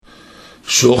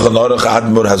Shulchan Aruch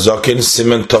Admor Hazaken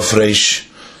Simen Tofreish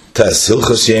Tes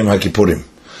Hilchos Yom HaKippurim.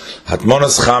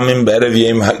 Hatmonas Chamim Be'erev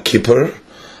Yom Kippur,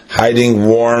 hiding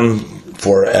warm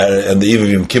for on the eve of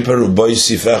Yom Kippur. Uboy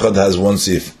Sif Echad has one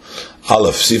Sif,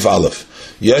 Aleph, Sif Aleph.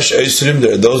 Yesh Eisrim,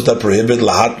 there are those that prohibit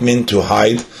Lahatmin to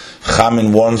hide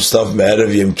Chamin, warm stuff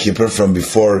Be'erev Yom Kippur from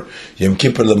before Yom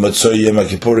Kippur, L'Matzoy Yom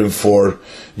HaKippurim, for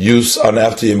use on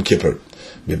after Yom Kippur.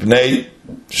 Mipnei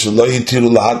Shelo Hitiru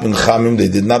Lahatmin Chamim, they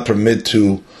did not permit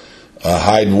to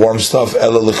hide warm stuff,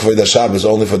 Ela L'Kvod Shabbos,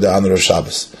 only for the honor of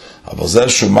Shabbos. But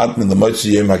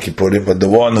the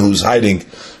one who's hiding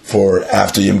for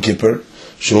after Yom Kippur,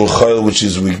 which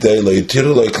is weekday,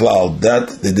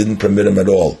 that they didn't permit him at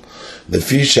all. Because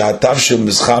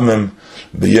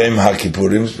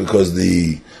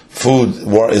the food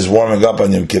is warming up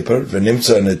on Yom Kippur, and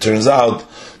it turns out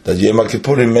that Yom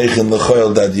Kippurim meichin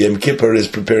l'choil, that Yom Kippur is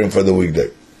preparing for the weekday.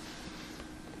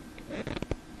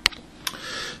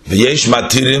 V'yesh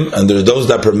matirim, and there are those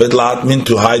that permit lahatmin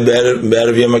to hide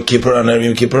be'erev Yom Kippur on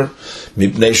Yom Kippur,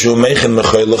 mipnei shu meichin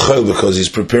l'choil l'choil, because he's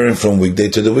preparing from weekday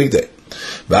to the weekday.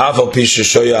 V'afal pi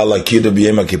sheshoya ala kira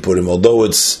b'yom kippurim, although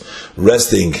it's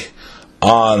resting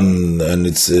on, and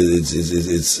it's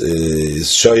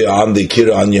shoya on the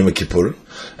kira on Yom Kippur,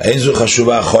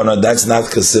 that's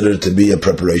not considered to be a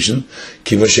preparation,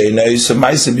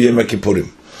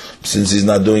 since he's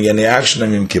not doing any action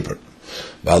on Yom Kippur.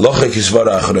 The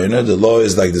law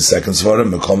is like the second svara.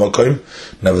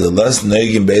 Nevertheless,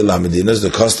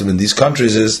 the custom in these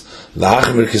countries is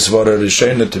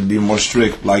to be more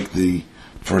strict, like the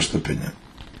first opinion.